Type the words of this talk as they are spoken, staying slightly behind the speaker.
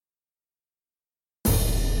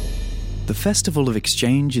The Festival of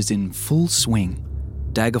Exchange is in full swing.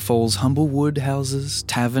 Daggerfall's humble wood houses,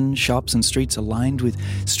 tavern, shops and streets are lined with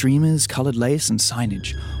streamers, coloured lace and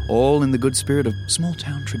signage, all in the good spirit of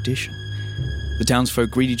small-town tradition. The townsfolk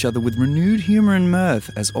greet each other with renewed humour and mirth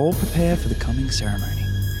as all prepare for the coming ceremony.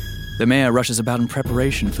 The mayor rushes about in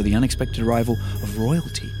preparation for the unexpected arrival of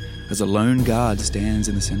royalty as a lone guard stands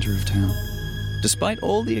in the centre of town. Despite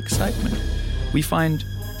all the excitement, we find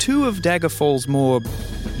two of Daggerfall's more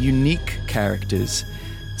unique characters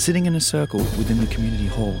sitting in a circle within the community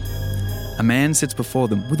hall. A man sits before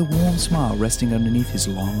them with a warm smile resting underneath his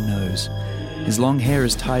long nose. His long hair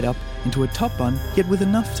is tied up into a top bun, yet with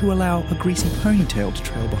enough to allow a greasy ponytail to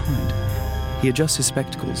trail behind. He adjusts his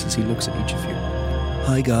spectacles as he looks at each of you.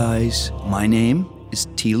 Hi guys, my name is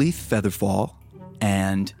Tealeaf Featherfall,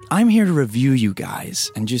 and I'm here to review you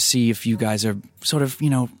guys and just see if you guys are sort of,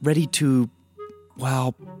 ready to,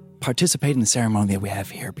 participate in the ceremony that we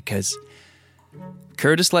have here, because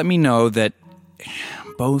Curtis let me know that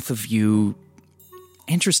both of you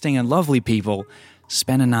interesting and lovely people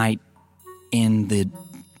spent a night in the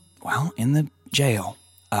jail.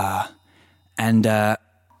 We've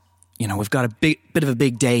got a bit of a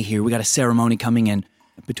big day here. We got a ceremony coming in.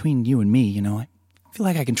 Between you and me, I feel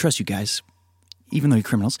like I can trust you guys, even though you're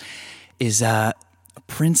criminals, a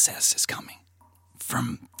princess is coming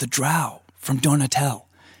from the Drow, from Dornatel.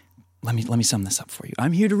 Let me sum this up for you.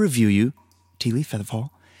 I'm here to review you, Tealeaf Featherfall,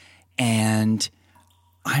 and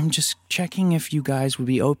I'm just checking if you guys would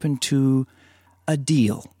be open to a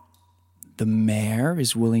deal. The mayor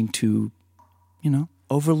is willing to,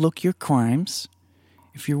 overlook your crimes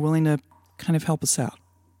if you're willing to kind of help us out.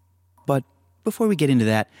 But before we get into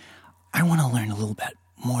that, I want to learn a little bit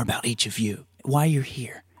more about each of you, why you're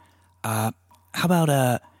here. How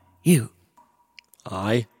about, you?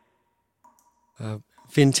 Aye.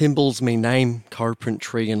 Finn Timble's me name,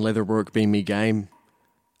 carpentry and leatherwork be me game.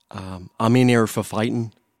 I'm in here for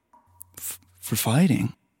fighting. For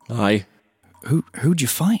fighting? Aye. Who'd you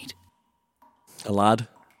fight? A lad.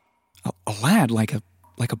 A lad, like a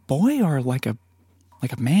boy, or like a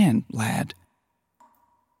man lad?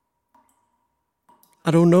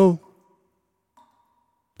 I don't know.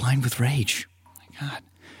 Blind with rage. My God.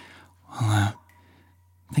 Well,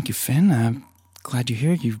 thank you, Finn. I'm glad you're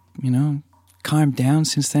here. You calmed down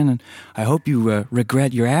since then, and I hope you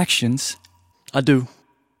regret your actions. I do.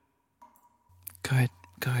 Good.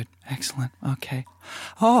 Excellent. Okay.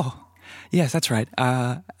 Oh, yes, that's right.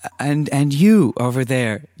 And you over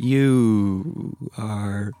there, you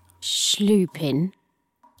are... Schloopin.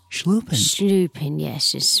 Schloopin? Schloopin,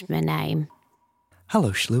 yes, is my name.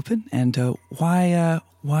 Hello, Schloopin. And why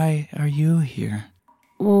are you here?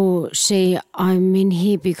 Well, see, I'm in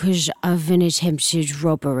here because of an attempted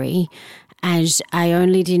robbery, as I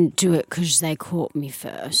only didn't do it because they caught me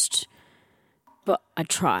first. But I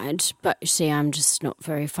tried. But you see, I'm just not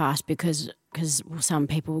very fast because some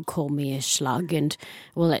people would call me a slug, and,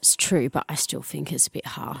 well, it's true, but I still think it's a bit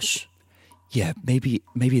harsh. Yeah, maybe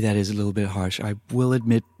that is a little bit harsh. I will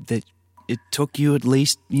admit that it took you at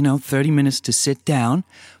least, 30 minutes to sit down,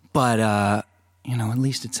 but, at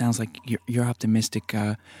least it sounds like you're optimistic.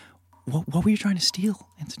 What were you trying to steal,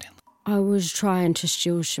 incidentally? I was trying to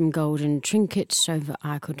steal some golden trinkets so that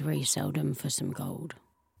I could resell them for some gold.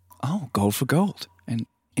 Oh, gold for gold. An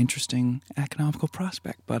interesting economical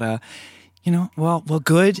prospect. But,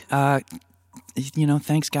 good.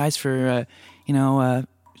 Thanks, guys, for,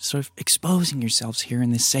 sort of exposing yourselves here in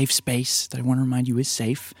this safe space that I want to remind you is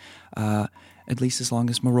safe, at least as long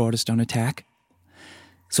as marauders don't attack.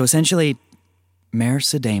 So essentially, Mayor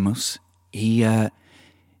Sidamos, he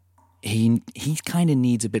kind of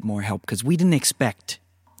needs a bit more help because we didn't expect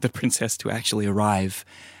the princess to actually arrive,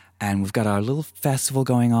 and we've got our little festival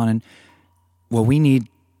going on, and we need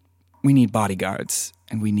bodyguards,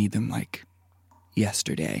 and we need them like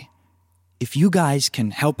yesterday. If you guys can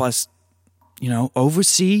help us,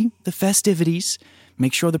 oversee the festivities,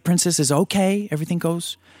 make sure the princess is okay, everything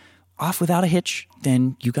goes off without a hitch,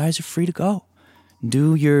 then you guys are free to go.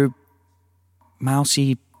 Do your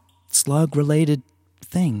mousy slug-related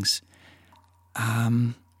things.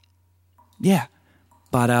 Yeah.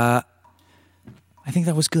 But I think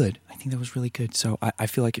that was good. I think that was really good. So I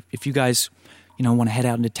feel like if you guys, want to head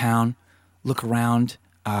out into town, look around,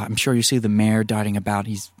 I'm sure you see the mayor darting about.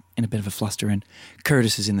 He's in a bit of a fluster, and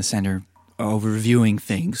Curtis is in the center overviewing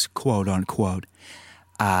things, quote unquote.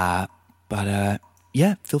 Yeah,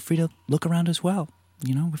 feel free to look around as well.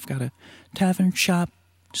 We've got a tavern, shop,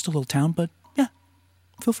 just a little town, but yeah,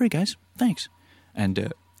 feel free, guys. Thanks.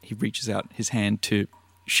 And he reaches out his hand to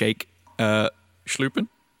shake Schloopin.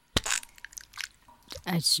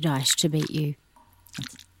 It's nice to meet you.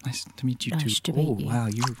 Nice to meet you Nice too. to meet you. Wow,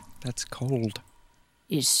 that's cold.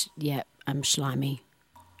 I'm slimy.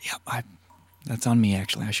 Yeah, that's on me,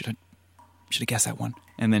 actually. I should have guessed that one.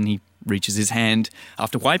 And then he reaches his hand,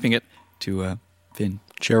 after wiping it, to Finn.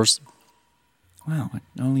 Cheers. Wow, I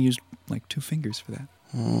only used like 2 fingers for that.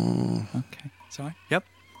 Okay, sorry. Yep,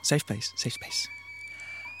 safe space.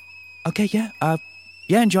 Okay, yeah,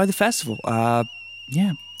 enjoy the festival.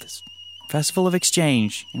 This festival of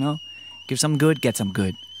exchange, Give some good, get some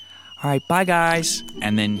good. All right, bye, guys.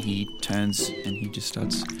 And then he turns and he just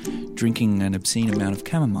starts drinking an obscene amount of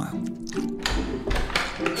chamomile.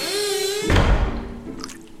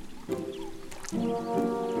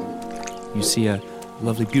 You see a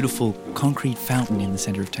lovely, beautiful concrete fountain in the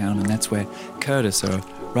center of town, and that's where Curtis, a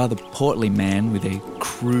rather portly man with a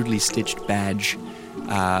crudely stitched badge,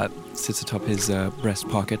 sits atop his breast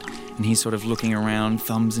pocket, and he's sort of looking around,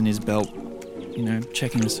 thumbs in his belt,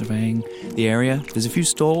 checking and surveying the area. There's a few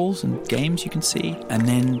stalls and games you can see, and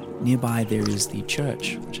then nearby there is the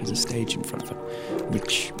church, which has a stage in front of it,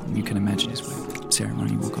 which you can imagine is where the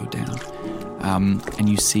ceremony will go down. And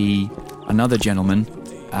you see another gentleman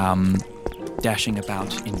dashing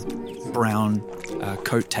about in brown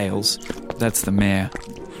coattails. That's the mayor.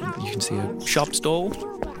 You can see a shop stall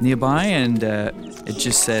nearby, and it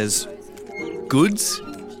just says "Goods"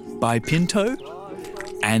 by Pinto.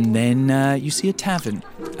 And then you see a tavern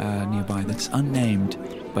nearby that's unnamed,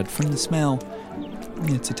 but from the smell,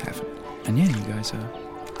 it's a tavern. And yeah, you guys are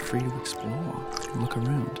free to explore, look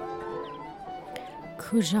around.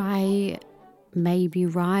 Could I maybe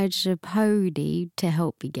ride a pony to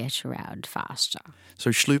help me get around faster?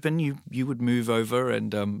 So Schlupen, you would move over,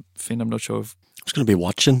 and Finn, I'm not sure if... I was going to be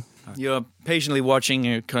watching. You're patiently watching,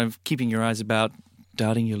 you're kind of keeping your eyes about,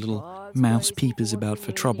 darting your little mouse peepers about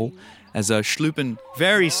for trouble, as Schlupen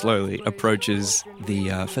very slowly approaches the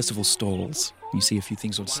festival stalls. You see a few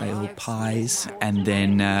things on sale, pies, and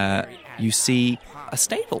then you see a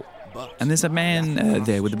stable. And there's a man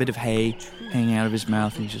there with a bit of hay hanging out of his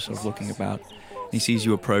mouth, and he's just sort of looking about. He sees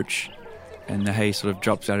you approach, and the hay sort of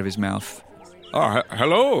drops out of his mouth. Oh,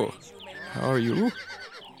 hello. How are you?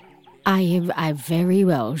 I'm very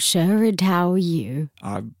well, sir, and how are you?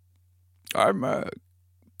 I'm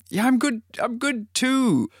good. I'm good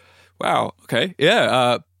too. Wow. Okay.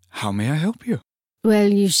 Yeah. How may I help you? Well,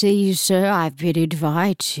 you see, sir, I've been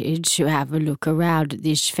invited to have a look around at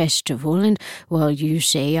this festival, and, well, you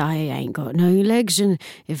see, I ain't got no legs, and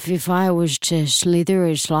if I was to slither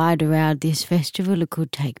and slide around this festival, it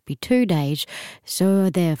could take me 2 days.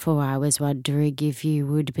 So, therefore, I was wondering if you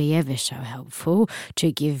would be ever so helpful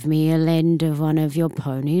to give me a lend of one of your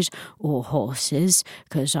ponies or horses,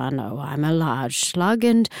 because I know I'm a large slug,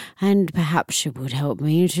 and perhaps it would help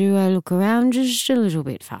me to look around just a little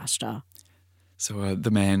bit faster. So the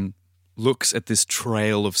man looks at this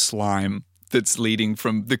trail of slime that's leading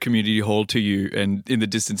from the community hall to you, and in the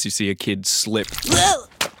distance you see a kid slip.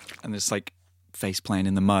 And there's like face plant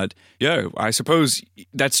in the mud. Yo, I suppose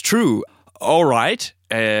that's true. All right.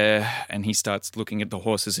 And he starts looking at the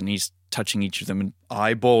horses, and he's touching each of them and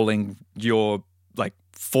eyeballing your like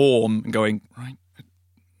form and going, right,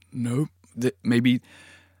 no, maybe.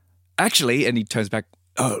 Actually, and he turns back,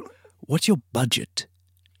 oh, what's your budget?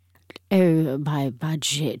 Oh, my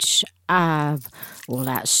budget. Well,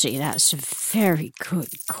 that's a very good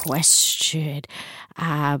question.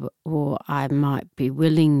 Well, I might be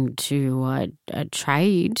willing to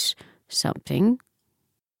trade something.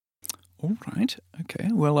 All right. Okay.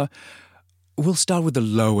 Well, we'll start with the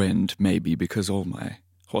low end, maybe, because all my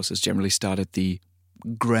horses generally start at the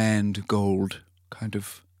grand gold kind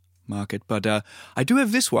of market. But I do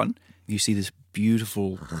have this one. You see this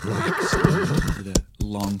beautiful black steed with a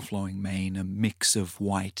long flowing mane, a mix of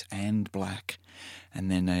white and black,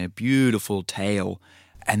 and then a beautiful tail,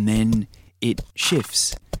 and then it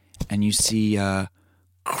shifts, and you see a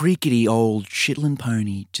creakety old Shetland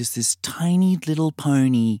pony, just this tiny little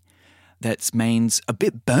pony that's mane's a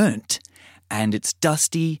bit burnt, and it's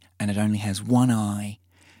dusty, and it only has one eye.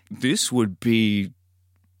 This would be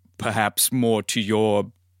perhaps more to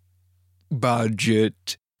your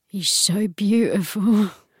budget. He's so beautiful.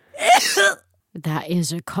 That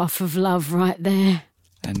is a cough of love right there.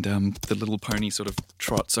 And the little pony sort of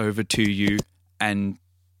trots over to you and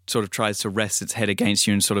sort of tries to rest its head against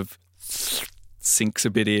you and sort of sinks a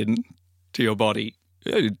bit in to your body.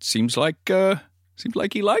 Yeah, it seems like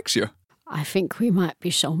he likes you. I think we might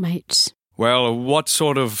be soulmates. Well, what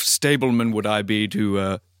sort of stableman would I be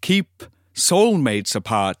to keep soulmates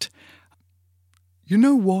apart? You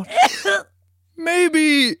know what?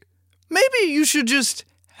 Maybe you should just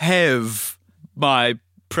have my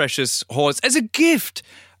precious horse as a gift.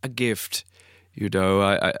 A gift. You know,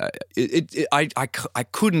 I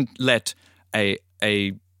couldn't let a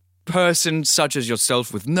person such as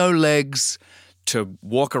yourself with no legs to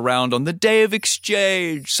walk around on the day of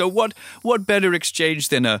exchange. So what better exchange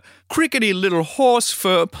than a crickety little horse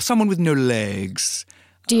for someone with no legs?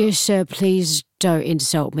 Dear sir, please don't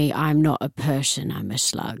insult me. I'm not a person, I'm a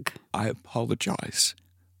slug. I apologize.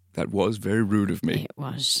 That was very rude of me. It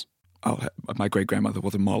was. Oh, my great-grandmother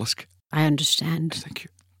was a mollusk. I understand. Thank you.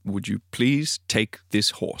 Would you please take this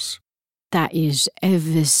horse? That is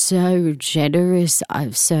ever so generous,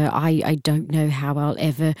 sir. I don't know how I'll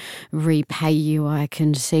ever repay you. I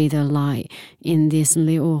can see the light in this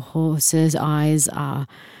little horse's eyes are.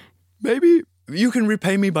 Maybe you can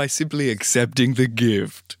repay me by simply accepting the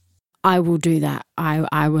gift. I will do that.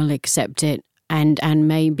 I will accept it. And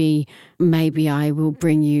maybe I will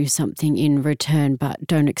bring you something in return, but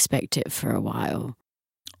don't expect it for a while.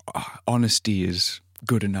 Honesty is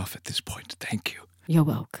good enough at this point. Thank you. You're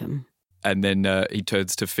welcome. And then he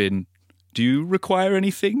turns to Finn. Do you require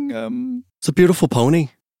anything? It's a beautiful pony.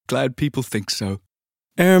 Glad people think so.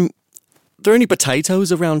 Are there any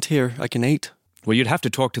potatoes around here I can eat? Well, you'd have to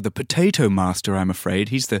talk to the potato master, I'm afraid.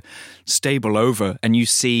 He's the stable over, and you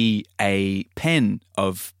see a pen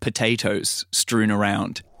of potatoes strewn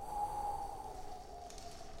around.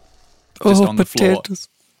 Just on the floor.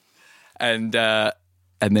 And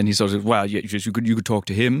then he sort of, well, you could talk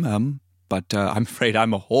to him, but I'm afraid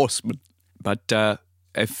I'm a horseman. But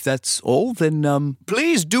if that's all, then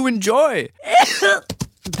please do enjoy.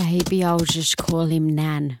 Maybe I'll just call him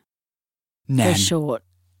Nan. Nan. For short.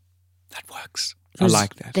 That works. I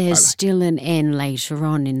like that. There's still an N later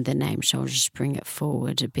on in the name, so I'll just bring it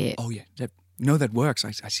forward a bit. Oh, yeah. That works.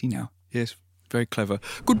 I see now. Yes, very clever.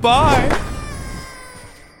 Goodbye.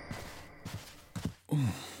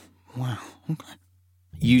 Oh, wow. Okay.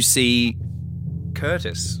 You see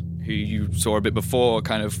Curtis, who you saw a bit before,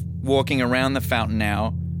 kind of walking around the fountain now,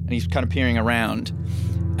 and he's kind of peering around.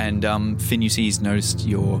 And Finn, you see he's noticed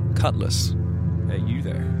your cutlass. Hey, you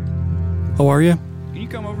there? How are you? Can you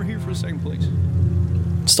come over here for a second, please?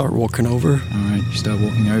 Start walking over. All right, you start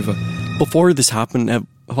walking over. Before this happened, have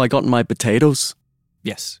I gotten my potatoes?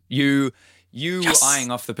 Yes. You were eyeing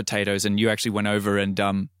off the potatoes, and you actually went over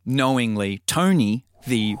and knowingly, Tony,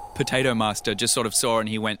 the potato master, just sort of saw, and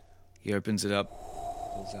he opens it up,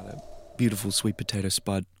 pulls out a beautiful sweet potato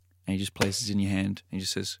spud, and he just places it in your hand, and he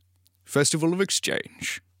just says, Festival of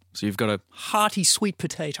Exchange. So you've got a hearty sweet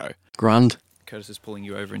potato. Grand. Curtis is pulling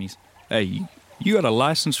you over, and he's, hey, you got a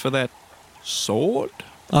license for that sword?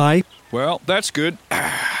 Aye. Well, that's good.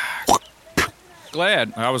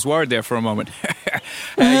 Glad. I was worried there for a moment.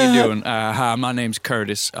 How you doing? Hi, my name's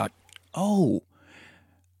Curtis. I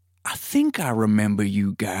think I remember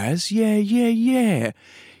you guys. Yeah. Yeah,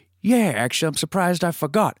 actually, I'm surprised I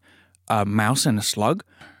forgot. A mouse and a slug.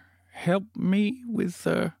 Help me with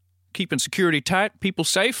keeping security tight, people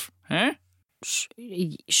safe, huh?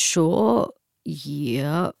 Sure.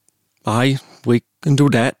 Yeah. Aye, we can do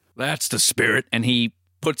that. That's the spirit. And he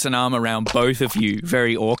puts an arm around both of you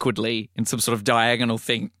very awkwardly in some sort of diagonal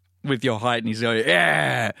thing with your height. And he's like,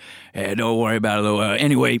 yeah, don't worry about it.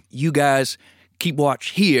 Anyway, you guys keep watch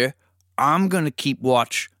here. I'm going to keep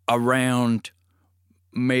watch around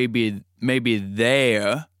maybe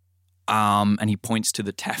there. And he points to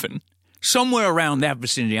the tavern. Somewhere around that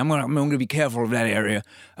vicinity. I'm going to be careful of that area.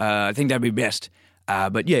 I think that'd be best.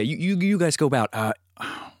 But yeah, you guys go about.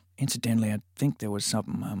 Incidentally, I think there was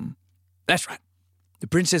something. That's right. The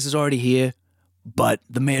princess is already here, but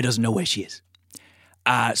the mayor doesn't know where she is.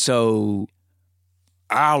 So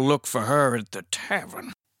I'll look for her at the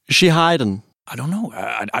tavern. Is she hiding? I don't know.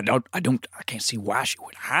 I can't see why she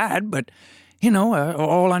would hide, but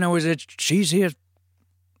all I know is that she's here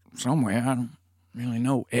somewhere. I don't really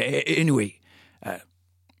know. Anyway,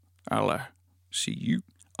 I'll see you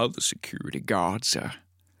other security guards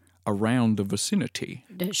around the vicinity.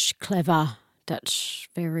 That's clever. That's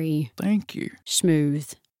very... Thank you.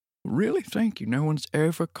 Smooth. Really, thank you. No one's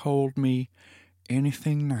ever called me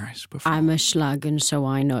anything nice before. I'm a slug, and so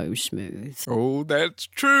I know smooth. Oh, that's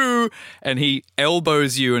true. And he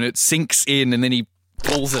elbows you, and it sinks in, and then he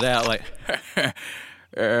pulls it out like,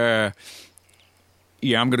 yeah,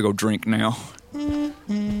 I'm going to go drink now.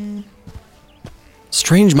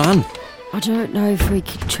 Strange man. I don't know if we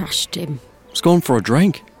can trust him. He's going for a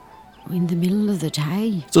drink. In the middle of the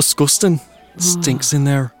day. It's disgusting. Stinks in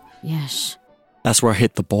there. Yes. That's where I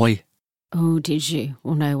hit the boy. Oh, did you?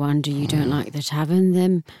 Well, no wonder you don't like the tavern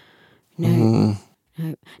then. No.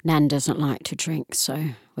 Nan doesn't like to drink, so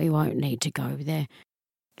we won't need to go there.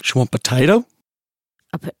 She want potato?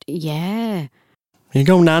 Yeah. Here you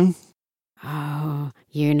go, Nan. Oh,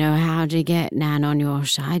 you know how to get Nan on your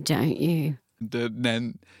side, don't you?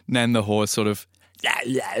 Nan the horse sort of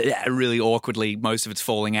really awkwardly, most of it's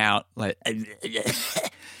falling out. Like,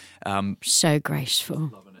 So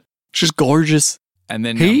graceful. She's gorgeous. and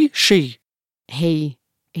then She. He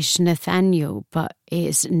is Nathaniel, but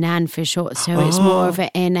it's Nan for short, so it's more of an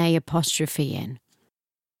N-A apostrophe N.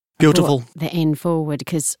 Beautiful. Brought the N forward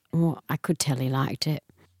because I could tell he liked it.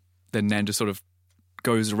 Then Nan just sort of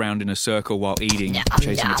goes around in a circle while eating,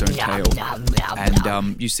 chasing its own tail.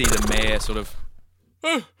 And you see the mare sort of,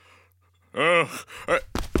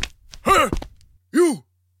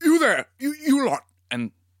 you there, you lot.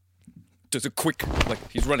 And does a quick, like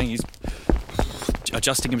he's running, he's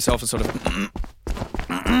adjusting himself and sort of,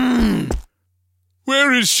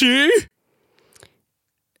 where is she?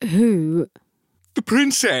 Who? The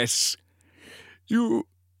princess.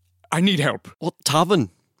 I need help. What tavern?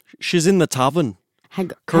 She's in the tavern.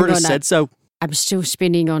 Hang Curtis on, said so. I'm still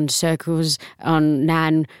spinning on circles on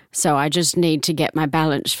Nan, so I just need to get my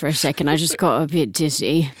balance for a second. I just got a bit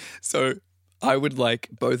dizzy. So I would like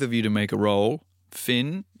both of you to make a roll.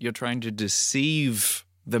 Finn, you're trying to deceive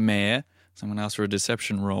the mayor. Someone else for a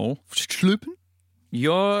deception roll.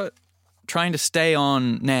 You're trying to stay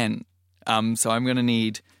on Nan. So I'm going to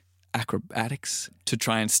need acrobatics to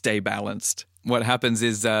try and stay balanced. What happens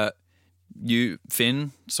is you,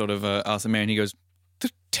 Finn, sort of asks the mayor, and he goes, The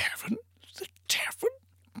tavern?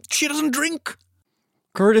 She doesn't drink.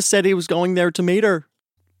 Curtis said he was going there to meet her.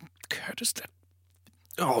 Curtis,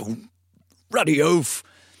 ruddy oaf.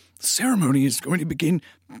 The ceremony is going to begin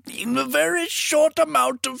in a very short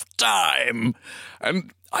amount of time.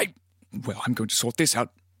 And I'm going to sort this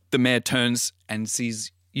out. The mayor turns and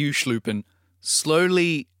sees you, Schlupen,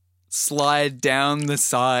 slowly slide down the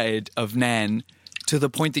side of Nan to the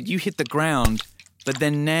point that you hit the ground, but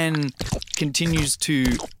then Nan continues to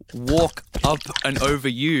walk up and over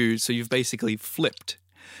you, so you've basically flipped.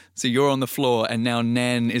 So you're on the floor, and now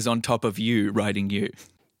Nan is on top of you, riding you.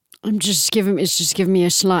 It's just giving me a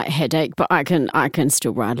slight headache, but I can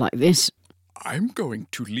still ride like this. I'm going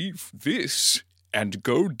to leave this and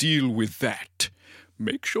go deal with that.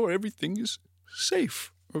 Make sure everything is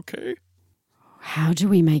safe, okay? How do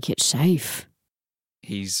we make it safe?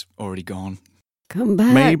 He's already gone. Come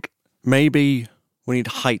back. Maybe we need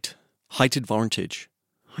height advantage.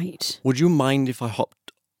 Height. Would you mind if I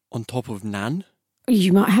hopped on top of Nan?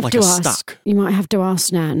 You might have Like to a ask. stack. You might have to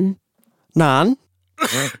ask Nan. Nan?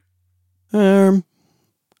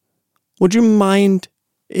 Would you mind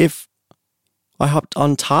if I hopped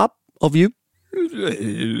on top of you?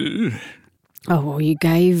 Oh, well, you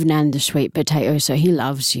gave Nan the sweet potato, so he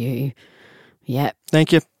loves you. Yep.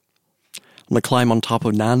 Thank you. I'm going to climb on top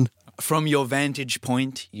of Nan. From your vantage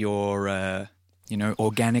point, your,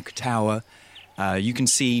 organic tower, you can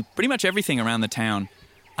see pretty much everything around the town.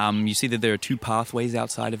 You see that there are two pathways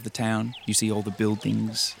outside of the town. You see all the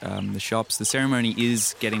buildings, the shops. The ceremony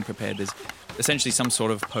is getting prepared. There's essentially some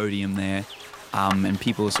sort of podium there, and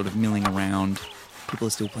people are sort of milling around. People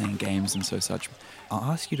are still playing games and such. I'll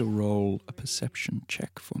ask you to roll a perception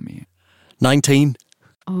check for me. 19.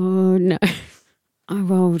 Oh, no. I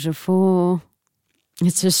rolled a 4.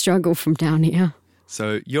 It's a struggle from down here.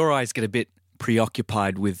 So your eyes get a bit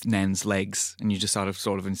preoccupied with Nan's legs, and you just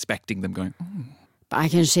sort of inspecting them, going, But I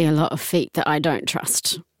can see a lot of feet that I don't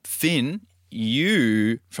trust. Finn,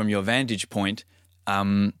 you, from your vantage point,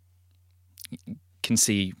 can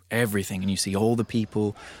see everything, and you see all the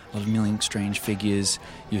people, a lot of milling strange figures.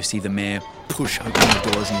 You see the mayor push open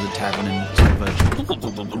the doors into the tavern and sort of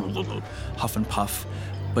a huff and puff.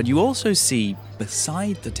 But you also see,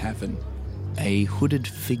 beside the tavern, a hooded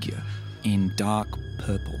figure in dark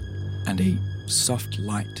purple and a soft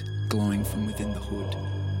light glowing from within the hood.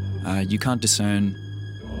 You can't discern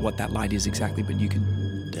what that light is exactly, but you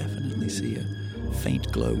can definitely see a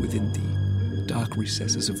faint glow within the dark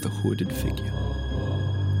recesses of the hooded figure.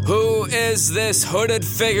 Who is this hooded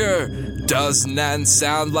figure? Does Nan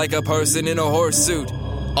sound like a person in a horse suit?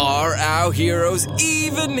 Are our heroes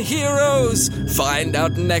even heroes? Find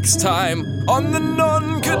out next time on the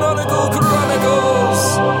Non-Canonical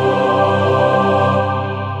Chronicles!